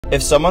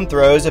If someone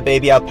throws a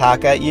baby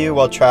alpaca at you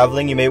while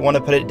traveling, you may want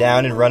to put it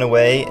down and run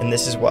away, and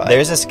this is why.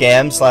 There's a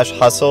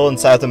scam/hustle in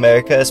South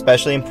America,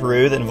 especially in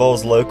Peru, that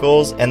involves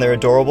locals and their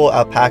adorable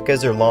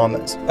alpacas or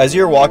llamas. As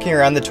you're walking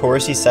around the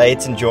touristy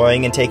sites,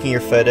 enjoying and taking your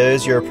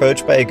photos, you're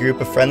approached by a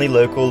group of friendly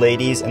local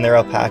ladies and their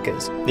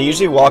alpacas. They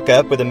usually walk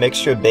up with a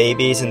mixture of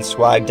babies and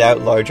swagged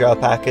out larger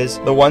alpacas.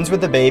 The ones with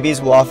the babies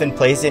will often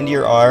place it into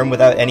your arm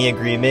without any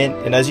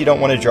agreement, and as you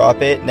don't want to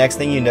drop it, next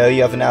thing you know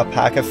you have an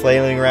alpaca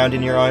flailing around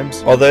in your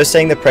arms. Although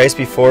saying the price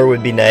before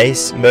would be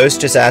nice, most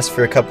just ask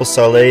for a couple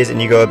soles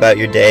and you go about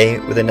your day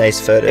with a nice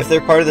photo. If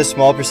they're part of the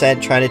small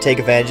percent trying to take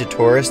advantage of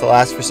tourists, they'll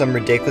ask for some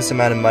ridiculous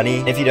amount of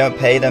money. If you don't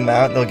pay them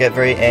out, they'll get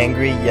very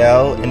angry,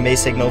 yell, and may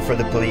signal for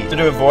the police. So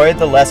to avoid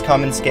the less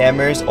common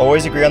scammers,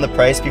 always agree on the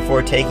price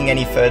before taking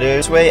any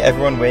photos. This way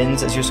everyone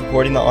wins, as you're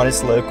supporting the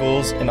honest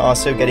locals and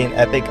also getting an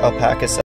epic alpaca